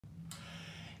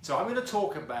So I'm going to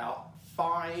talk about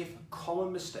 5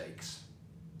 common mistakes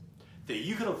that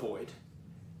you can avoid,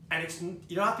 and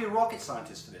you don't have to be a rocket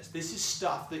scientist for this. This is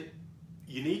stuff that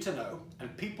you need to know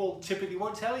and people typically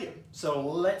won't tell you. So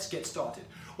let's get started.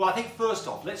 Well, I think first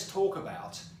off, let's talk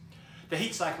about the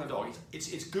heat cycle of a dog.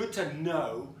 It's good to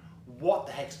know what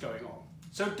the heck's going on.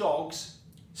 So dogs,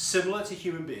 similar to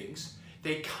human beings,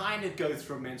 they kind of go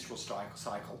through a menstrual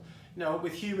cycle. No,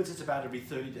 with humans it's about every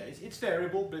 30 days. It's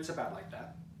variable, but it's about like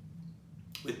that.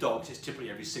 With dogs it's typically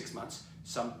every 6 months.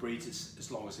 Some breeds it's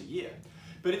as long as a year.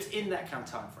 But it's in that kind of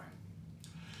time frame.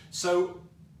 So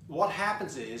what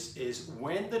happens is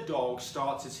when the dog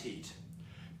starts its heat,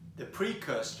 the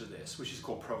precursor to this, which is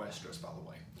called proestrus by the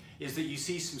way, is that you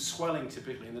see some swelling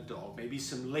typically in the dog, maybe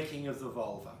some licking of the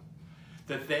vulva,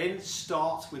 that then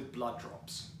starts with blood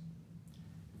drops.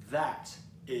 That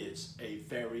is a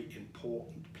very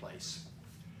important place.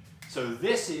 So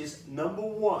this is number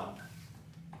one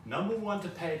to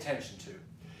pay attention to,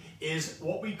 is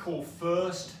what we call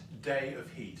first day of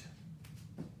heat.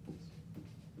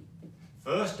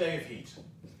 First day of heat.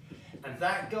 And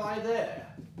that guy there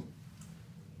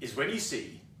is when you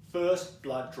see first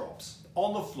blood drops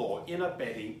on the floor, in her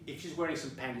bedding, if she's wearing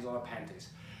some panties on her panties.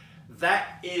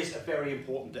 That is a very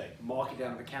important day. Mark it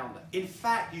down on the calendar. In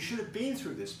fact, you should have been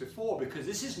through this before because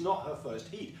this is not her first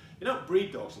heat. You don't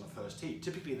breed dogs on the first heat.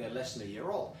 Typically they're less than a year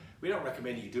old. We don't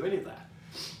recommend you do any of that.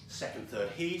 Second, third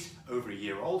heat, over a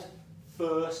year old,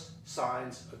 first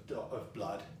signs of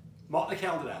blood. Mark the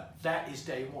calendar down. That is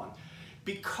day 1.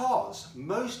 Because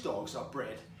most dogs are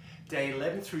bred day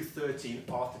 11 through 13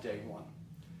 after day 1.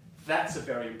 That's a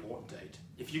very important date.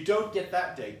 If you don't get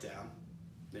that date down,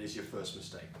 there's your first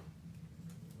mistake.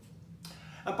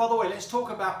 And by the way, let's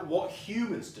talk about what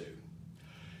humans do.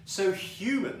 So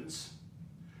humans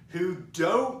who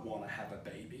don't want to have a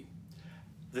baby,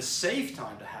 the safe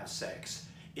time to have sex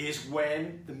is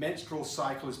when the menstrual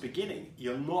cycle is beginning.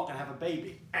 You're not going to have a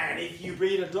baby. And if you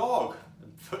breed a dog, the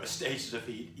first stages of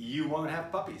heat, you won't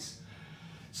have puppies.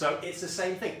 So it's the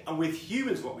same thing. And with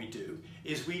humans, what we do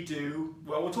is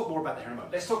well, we'll talk more about that in a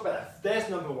moment. Let's talk about that. There's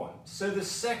number 1. So the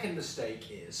second mistake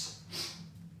is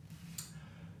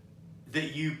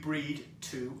that you breed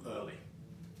too early.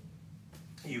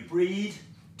 You breed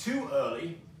too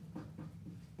early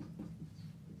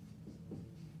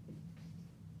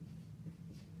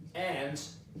and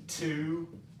too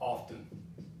often.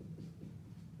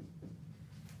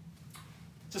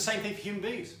 It's the same thing for human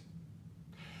beings.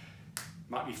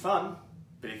 Might be fun,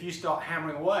 but if you start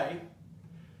hammering away,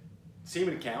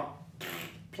 semen count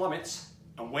plummets,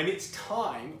 and when it's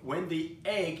time, when the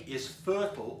egg is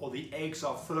fertile or the eggs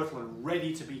are fertile and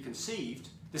ready to be conceived,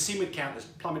 the semen count has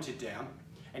plummeted down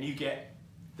and you get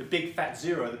the big fat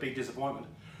 0, the big disappointment,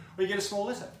 or you get a small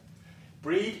litter.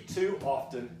 Breed too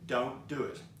often, don't do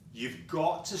it. You've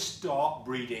got to start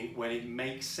breeding when it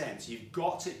makes sense. You've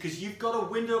got to, because you've got a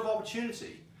window of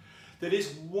opportunity that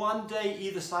is 1 day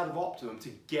either side of optimum to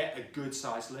get a good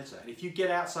sized litter. And if you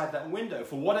get outside that window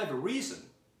for whatever reason,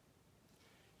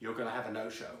 you're going to have a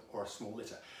no-show or a small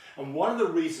litter. And one of the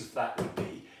reasons for that would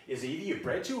be is either you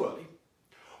bred too early,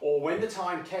 or when the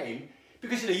time came,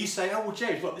 because you say, oh well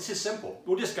James, look, this is simple.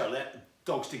 We'll just go let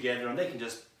dogs together and they can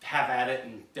just have at it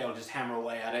and they'll just hammer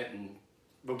away at it and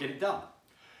we'll get it done.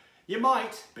 You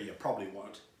might, but you probably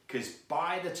won't, because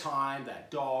by the time that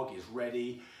dog is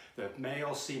ready, the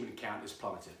male semen count is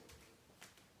plummeted.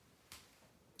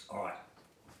 All right.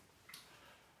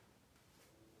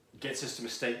 Gets us to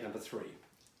mistake number 3.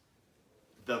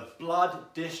 The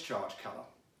blood discharge color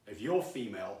of your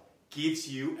female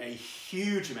gives you a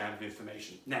huge amount of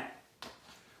information. Now,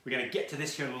 we're going to get to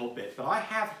this here in a little bit, but I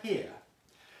have here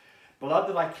blood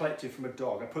that I collected from a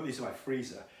dog. I put these in my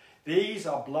freezer. These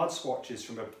are blood swatches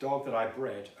from a dog that I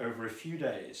bred over a few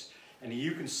days, and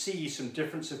you can see some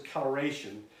difference of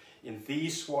coloration in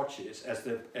these swatches as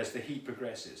the heat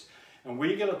progresses. And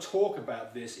we're going to talk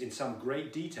about this in some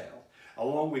great detail.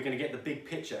 Along, we're going to get the big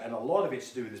picture, and a lot of it's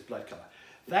to do with this blood color.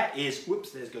 That is,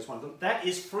 whoops, there goes one of them. That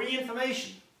is free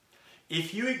information.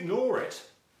 If you ignore it,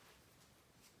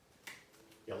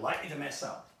 you're likely to mess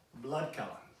up. Blood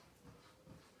color.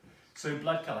 So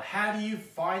blood color. How do you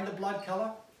find the blood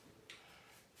color?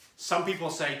 Some people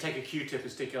say take a Q-tip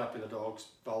and stick it up in the dog's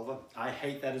vulva. I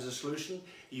hate that as a solution.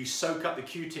 You soak up the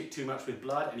Q-tip too much with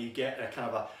blood and you get a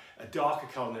kind of a darker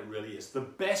color than it really is. The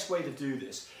best way to do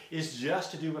this is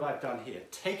just to do what I've done here.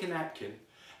 Take a napkin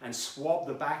and swab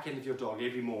the back end of your dog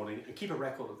every morning and keep a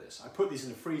record of this. I put these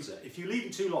in the freezer. If you leave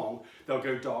them too long, they'll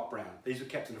go dark brown. These were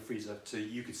kept in the freezer so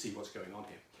you can see what's going on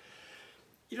here.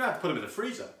 You don't have to put them in the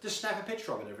freezer. Just snap a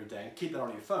picture of it every day and keep that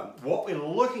on your phone. What we're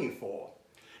looking for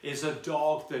is a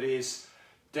dog that is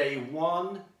Day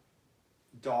 1,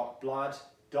 dark blood,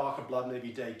 darker blood maybe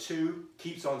day 2,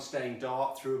 keeps on staying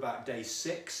dark through about day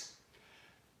 6.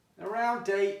 Around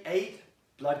day 8,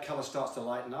 blood colour starts to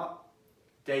lighten up.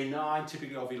 Day 9,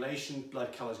 typically ovulation,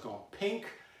 blood colour's gone pink.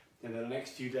 And in the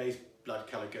next few days, blood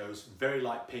colour goes very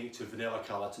light pink to vanilla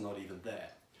colour to not even there.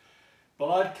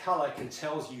 Blood colour can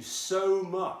tell you so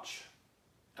much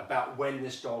about when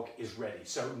this dog is ready.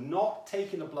 So not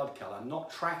taking the blood colour,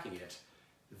 not tracking it,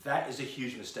 that is a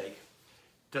huge mistake.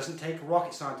 Doesn't take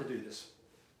rocket science to do this.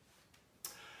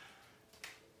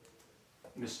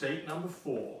 Mistake number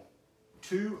 4,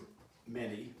 too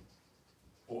many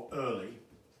or early,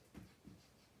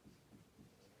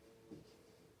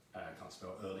 I can't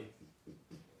spell early,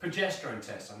 progesterone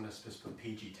tests. I'm going to put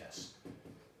PG tests.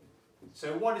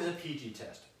 So what is a PG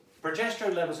test?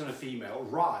 Progesterone levels in a female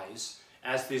rise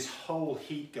as this whole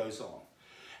heat goes on.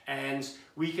 And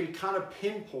we can kind of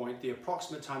pinpoint the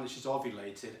approximate time that she's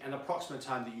ovulated and approximate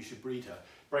time that you should breed her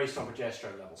based on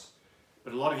progesterone levels.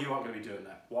 But a lot of you aren't going to be doing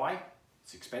that. Why?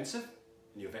 It's expensive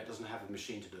and your vet doesn't have a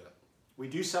machine to do it. We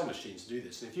do sell machines to do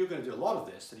this. And if you're going to do a lot of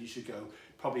this, then you should go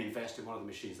probably invest in one of the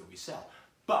machines that we sell.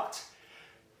 But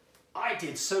I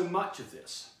did so much of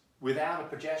this without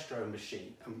a progesterone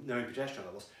machine, knowing progesterone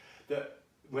levels, that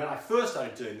when I first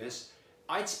started doing this,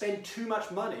 I'd spend too much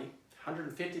money,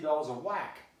 $150 a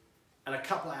whack, and a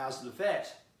couple of hours at the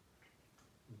vet,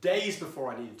 days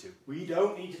before I needed to. We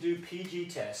don't need to do PG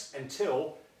tests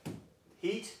until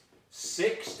heat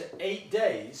 6 to 8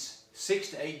 days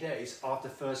after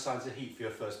first signs of heat for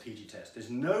your first PG test. There's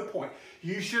no point.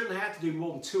 You shouldn't have to do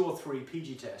more than 2 or 3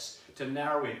 PG tests to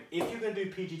narrow in if you're going to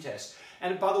do PG tests.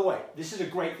 And by the way, this is a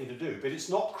great thing to do, but it's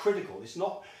not critical. It's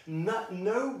not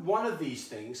no one of these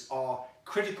things are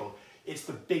critical. It's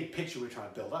the big picture we're trying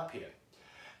to build up here.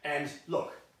 And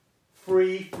look,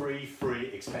 free,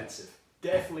 expensive.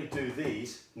 Definitely do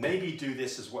these. Maybe do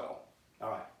this as well. All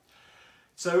right.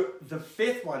 So the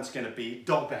 5th one's going to be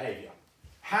dog behavior.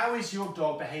 How is your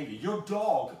dog behavior? Your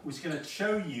dog was going to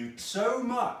show you so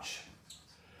much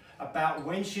about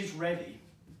when she's ready.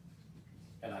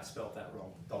 And I spelled that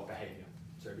wrong, dog behavior.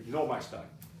 So ignore my spelling.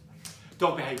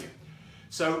 Dog behavior.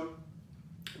 So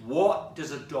what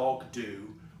does a dog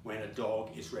do when a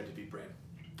dog is ready to be bred?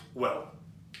 Well,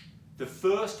 the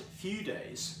first few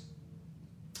days,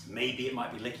 maybe it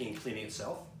might be licking and cleaning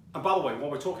itself. And by the way, while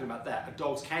we're talking about that,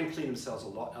 dogs can clean themselves a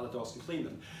lot, other dogs can clean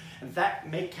them. And that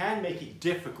can make it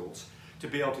difficult to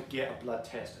be able to get a blood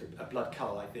test, a blood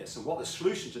colour like this. And what the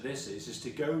solution to this is to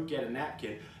go get a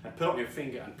napkin and put it on your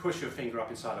finger and push your finger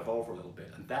up inside a vulva a little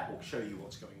bit, and that will show you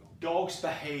what's going on. Dog's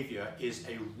behaviour is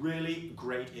a really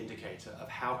great indicator of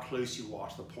how close you are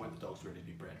to the point the dog's ready to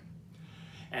be bred.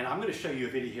 And I'm going to show you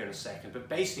a video here in a second, but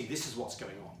basically this is what's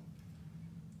going on.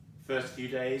 First few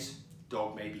days,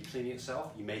 dog may be cleaning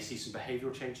itself. You may see some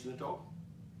behavioural change in the dog.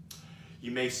 You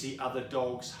may see other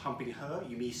dogs humping her.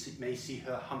 You may see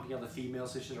her humping other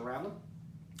females as she's around them.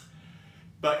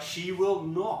 But she will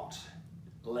not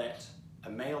let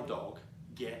a male dog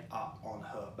get up on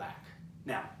her back.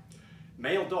 Now,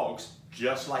 male dogs,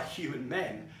 just like human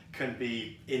men, can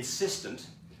be insistent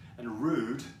and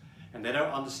rude, and they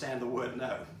don't understand the word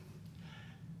no.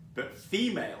 But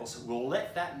females will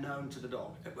let that known to the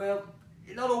dog. Well,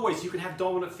 not always. You can have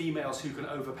dominant females who can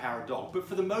overpower a dog, but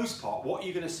for the most part, what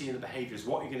you're going to see in the behavior is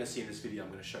what you're going to see in this video I'm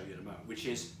going to show you in a moment, which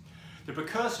is, the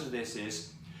precursor to this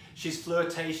is, she's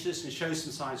flirtatious and shows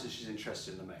some signs that she's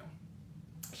interested in the male.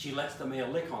 She lets the male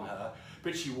lick on her,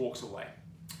 but she walks away.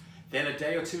 Then a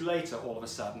day or 2 later, all of a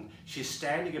sudden, she's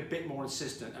standing a bit more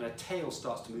insistent and her tail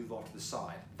starts to move off to the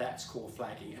side. That's called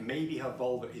flagging, and maybe her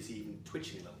vulva is even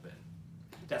twitching a little bit.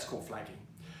 That's called flagging.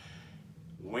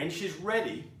 When she's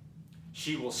ready,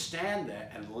 she will stand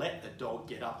there and let the dog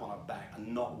get up on her back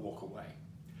and not walk away.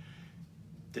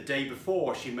 The day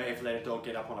before, she may have let a dog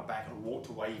get up on her back and walked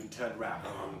away, even turned around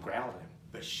and growled at him.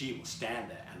 But she will stand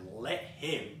there and let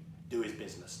him do his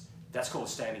business. That's called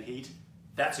standing heat.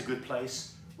 That's a good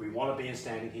place. We want to be in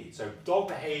standing heat. So dog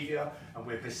behavior, and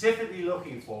we're specifically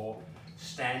looking for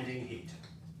standing heat.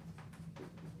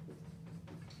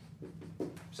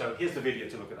 So here's the video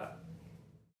to look at that.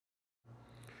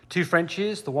 2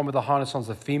 Frenchies, the one with the harness on is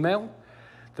the female.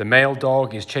 The male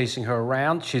dog is chasing her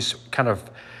around. She's kind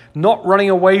of not running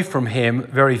away from him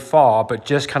very far, but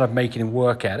just kind of making him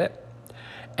work at it.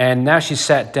 And now she's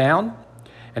sat down,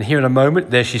 and here in a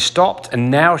moment, there she stopped, and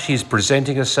now she's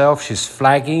presenting herself. She's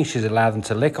flagging. She's allowed them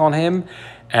to lick on him,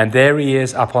 and there he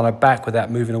is up on her back without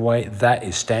moving away. That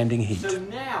is standing heat. So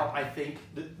now I think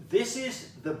that this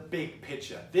is the big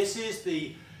picture. This is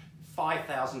the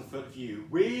 5,000-foot view.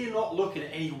 We're not looking at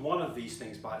any one of these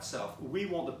things by itself. We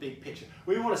want the big picture.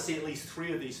 We want to see at least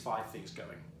 3 of these 5 things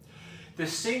going. The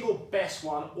single best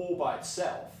one all by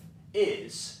itself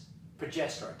is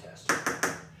progesterone test.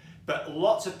 But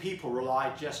lots of people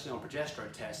rely just on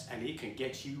progesterone tests, and it can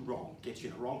get you wrong, get you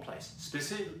in the wrong place.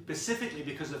 Specifically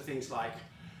because of things like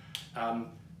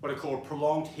what are called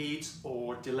prolonged heats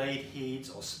or delayed heats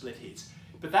or split heats.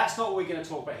 But that's not what we're going to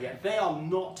talk about here. They are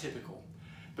not typical.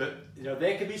 But you know,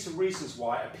 there can be some reasons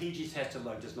why a PG test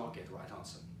alone does not get the right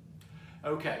answer.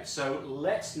 Okay, so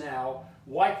let's now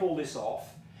wipe all this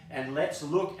off and let's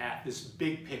look at this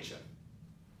big picture.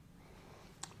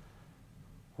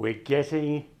 We're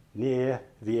getting near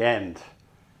the end.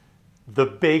 The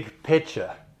big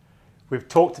picture. We've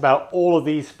talked about all of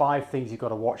these 5 things you've got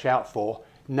to watch out for.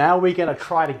 Now we're going to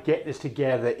try to get this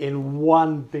together in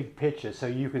one big picture so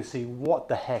you can see what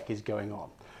the heck is going on.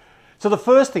 So the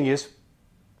first thing is,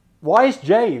 why is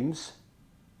James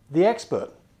the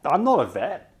expert? I'm not a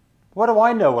vet. Why do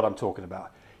I know what I'm talking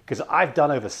about? Because I've done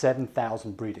over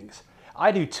 7,000 breedings.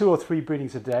 I do 2 or 3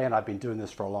 breedings a day, and I've been doing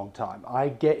this for a long time. I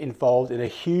get involved in a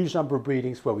huge number of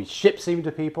breedings where we ship semen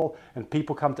to people and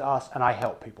people come to us and I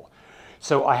help people.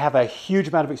 So I have a huge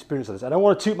amount of experience on this. I don't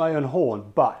want to toot my own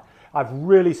horn, but I've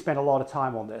really spent a lot of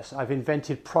time on this. I've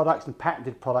invented products and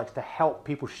patented products to help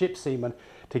people ship semen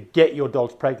to get your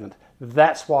dogs pregnant.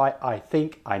 That's why I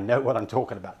think I know what I'm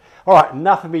talking about. All right,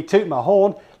 enough of me tooting my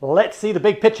horn. Let's see the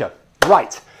big picture.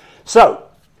 Right, so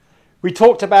we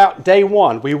talked about day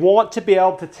 1. We want to be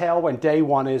able to tell when day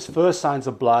 1 is, first signs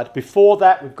of blood. Before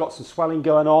that, we've got some swelling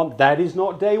going on. That is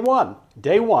not day 1.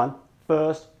 Day 1,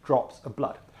 first drops of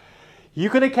blood. You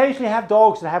can occasionally have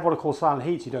dogs that have what are called silent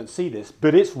heats. You don't see this,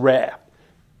 but it's rare.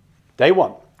 Day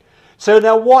 1. So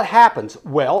now what happens?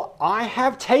 Well, I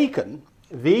have taken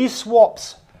these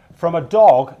swaps from a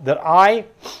dog that I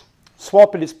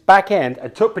swapped at its back end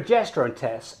and took progesterone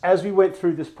tests as we went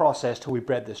through this process till we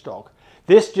bred this dog.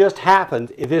 This just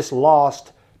happened in this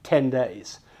last 10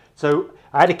 days. So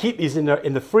I had to keep these in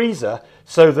the freezer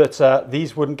so that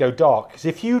these wouldn't go dark. Because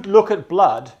if you look at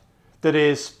blood that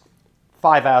is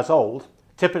 5 hours old,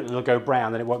 typically it'll go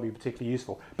brown and it won't be particularly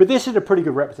useful. But this is a pretty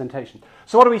good representation.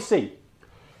 So what do we see?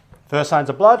 First signs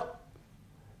of blood.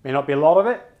 May not be a lot of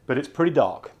it, but it's pretty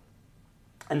dark.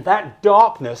 And that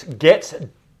darkness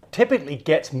typically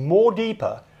gets more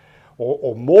deeper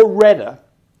or more redder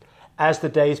as the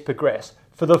days progress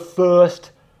for the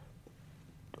first,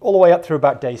 all the way up through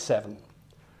about day 7.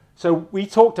 So we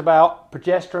talked about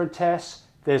progesterone tests.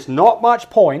 There's not much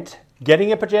point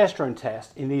getting a progesterone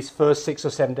test in these first 6 or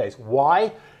 7 days.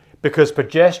 Why? Because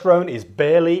progesterone is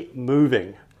barely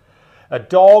moving. A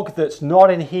dog that's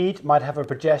not in heat might have a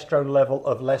progesterone level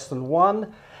of less than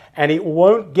 1, and it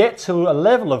won't get to a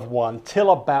level of 1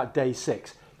 till about day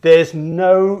 6. There's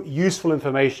no useful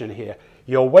information here.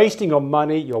 You're wasting your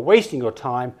money, you're wasting your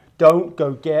time. Don't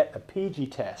go get a PG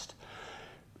test.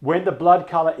 When the blood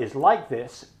color is like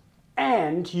this,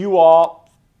 and you are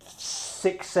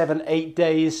 6, 7, 8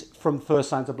 days from first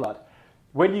signs of blood.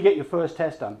 When you get your first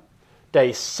test done,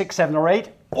 day 6, 7, or 8,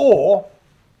 or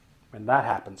when that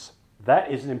happens.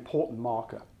 That is an important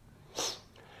marker.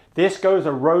 This goes a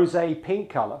rosé pink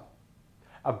color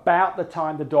about the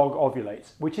time the dog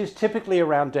ovulates, which is typically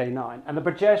around day 9, and the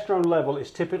progesterone level is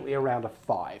typically around a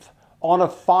 5. On a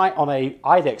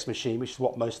IDEX machine, which is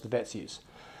what most of the vets use.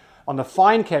 On the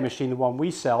fine care machine, the one we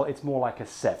sell, it's more like a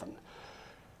 7.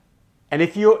 And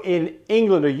if you're in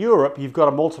England or Europe, you've got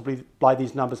to multiply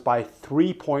these numbers by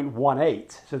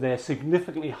 3.18, so they're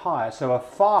significantly higher. So a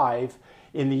 5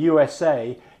 in the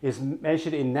USA is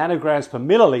measured in nanograms per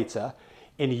milliliter.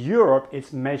 In Europe,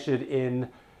 it's measured in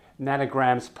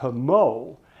nanograms per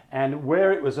mole. And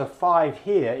where it was a 5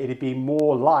 here, it'd be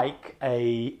more like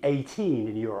a 18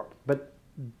 in Europe. But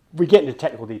we get into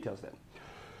technical details then.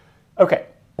 Okay,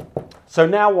 so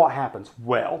now what happens?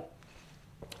 Well,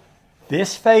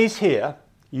 this phase here,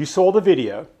 you saw the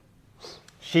video.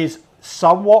 She's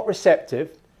somewhat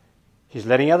receptive. She's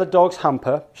letting other dogs hump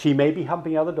her. She may be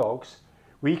humping other dogs.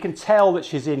 We can tell that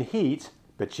she's in heat,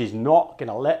 but she's not going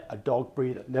to let a dog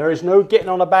breathe her. There is no getting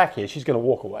on her back here. She's going to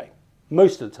walk away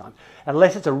most of the time,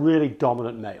 unless it's a really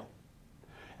dominant male.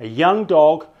 A young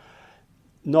dog,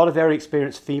 not a very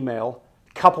experienced female,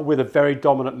 coupled with a very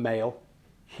dominant male,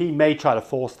 he may try to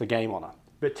force the game on her.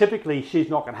 But typically, she's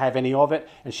not going to have any of it,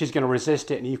 and she's going to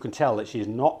resist it, and you can tell that she's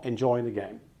not enjoying the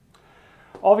game.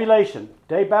 Ovulation,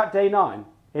 about day 9,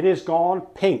 it is gone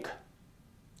pink.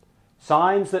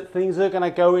 Signs that things are going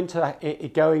to go into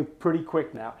it going pretty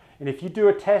quick now. And if you do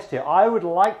a test here, I would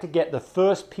like to get the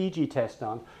first PG test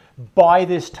done by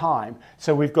this time.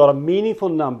 So we've got a meaningful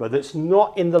number that's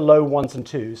not in the low 1s and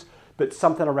 2s, but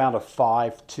something around a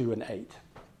 5, 2, and 8.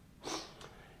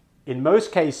 In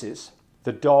most cases,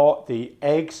 the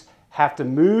eggs have to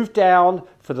move down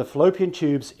for the fallopian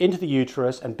tubes into the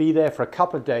uterus and be there for a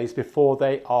couple of days before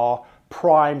they are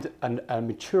primed and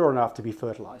mature enough to be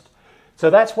fertilized. So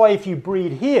that's why if you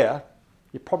breed here,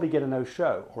 you probably get a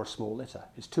no-show or a small litter.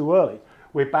 It's too early.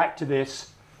 We're back to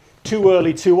this too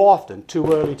early, too often,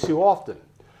 too early, too often.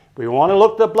 We want to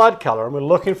look at the blood color, and we're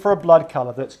looking for a blood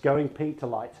color that's going pink to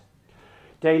light.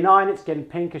 Day 9, it's getting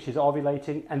pinker, she's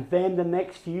ovulating, and then the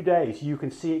next few days, you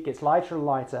can see it gets lighter and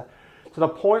lighter to the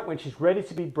point when she's ready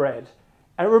to be bred.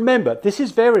 And remember, this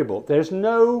is variable. This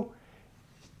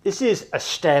is a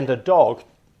standard dog.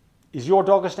 Is your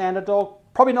dog a standard dog?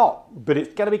 Probably not, but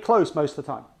it's going to be close most of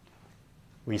the time.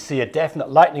 We see a definite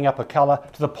lightening up of color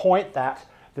to the point that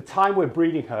the time we're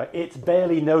breeding her, it's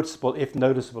barely noticeable, if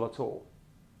noticeable at all.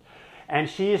 And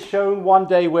she is shown one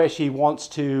day where she wants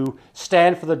to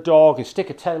stand for the dog and stick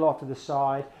a tail off to the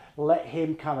side, let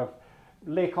him kind of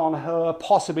lick on her,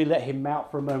 possibly let him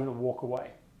mount for a moment and walk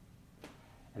away.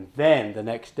 And then the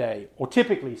next day, or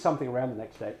typically something around the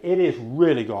next day, it is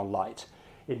really gone light.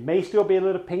 It may still be a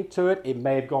little pink to it. It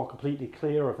may have gone completely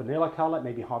clear or vanilla color. It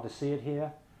may be hard to see it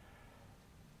here.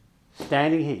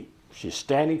 Standing heat. She's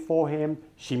standing for him.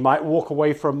 She might walk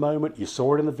away for a moment. You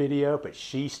saw it in the video, but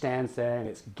she stands there and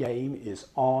its game is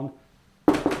on.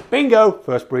 Bingo!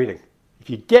 First breeding. If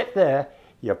you get there,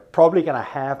 you're probably going to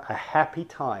have a happy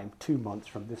time 2 months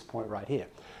from this point right here.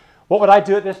 What would I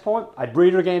do at this point? I'd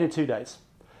breed her again in 2 days.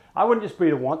 I wouldn't just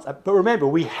breed her once, but remember,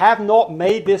 we have not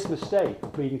made this mistake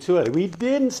of breeding too early. We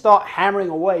didn't start hammering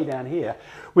away down here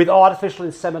with artificial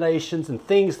inseminations and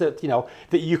things that,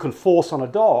 that you can force on a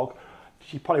dog.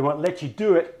 She probably won't let you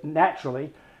do it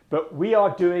naturally, but we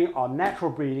are doing our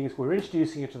natural breedings. We're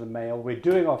introducing it to the male. We're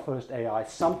doing our first AI,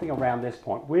 something around this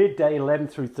point. We're day 11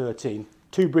 through 13.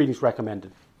 2 breedings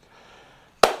recommended.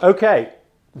 Okay,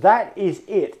 that is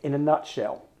it in a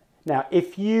nutshell. Now,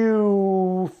 if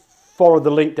you follow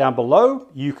the link down below,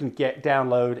 you can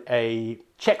download a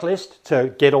checklist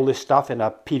to get all this stuff in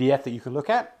a PDF that you can look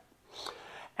at.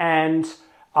 And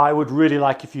I would really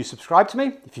like if you subscribe to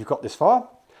me, if you've got this far.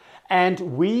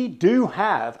 And we do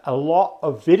have a lot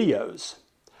of videos.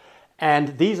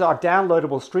 And these are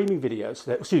downloadable streaming videos.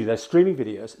 They're streaming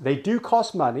videos. They do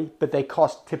cost money, but they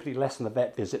cost typically less than a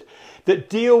vet visit, that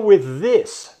deal with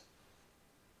this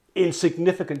in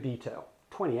significant detail.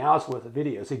 20 hours worth of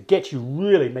videos. It gets you,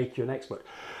 really make you an expert.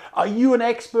 Are you an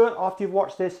expert after you've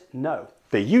watched this? No.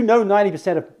 But you know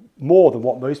 90% of more than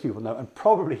what most people know, and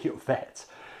probably your vets.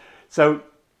 So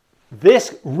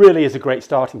this really is a great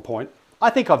starting point. I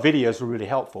think our videos are really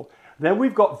helpful. Then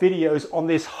we've got videos on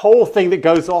this whole thing that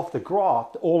goes off the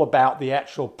graph, all about the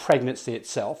actual pregnancy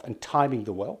itself and timing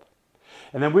the whelp.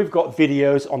 And then we've got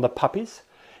videos on the puppies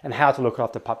and how to look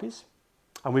after puppies.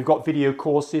 And we've got video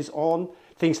courses on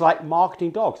things like marketing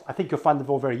dogs. I think you'll find them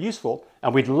all very useful,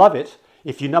 and we'd love it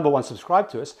if you, #1, subscribe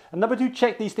to us, and #2,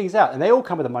 check these things out, and they all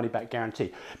come with a money-back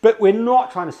guarantee. But we're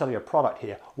not trying to sell you a product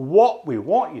here. What we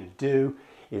want you to do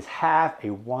is have a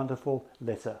wonderful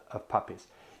litter of puppies.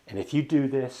 And if you do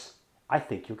this, I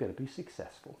think you're going to be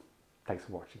successful. Thanks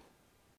for watching.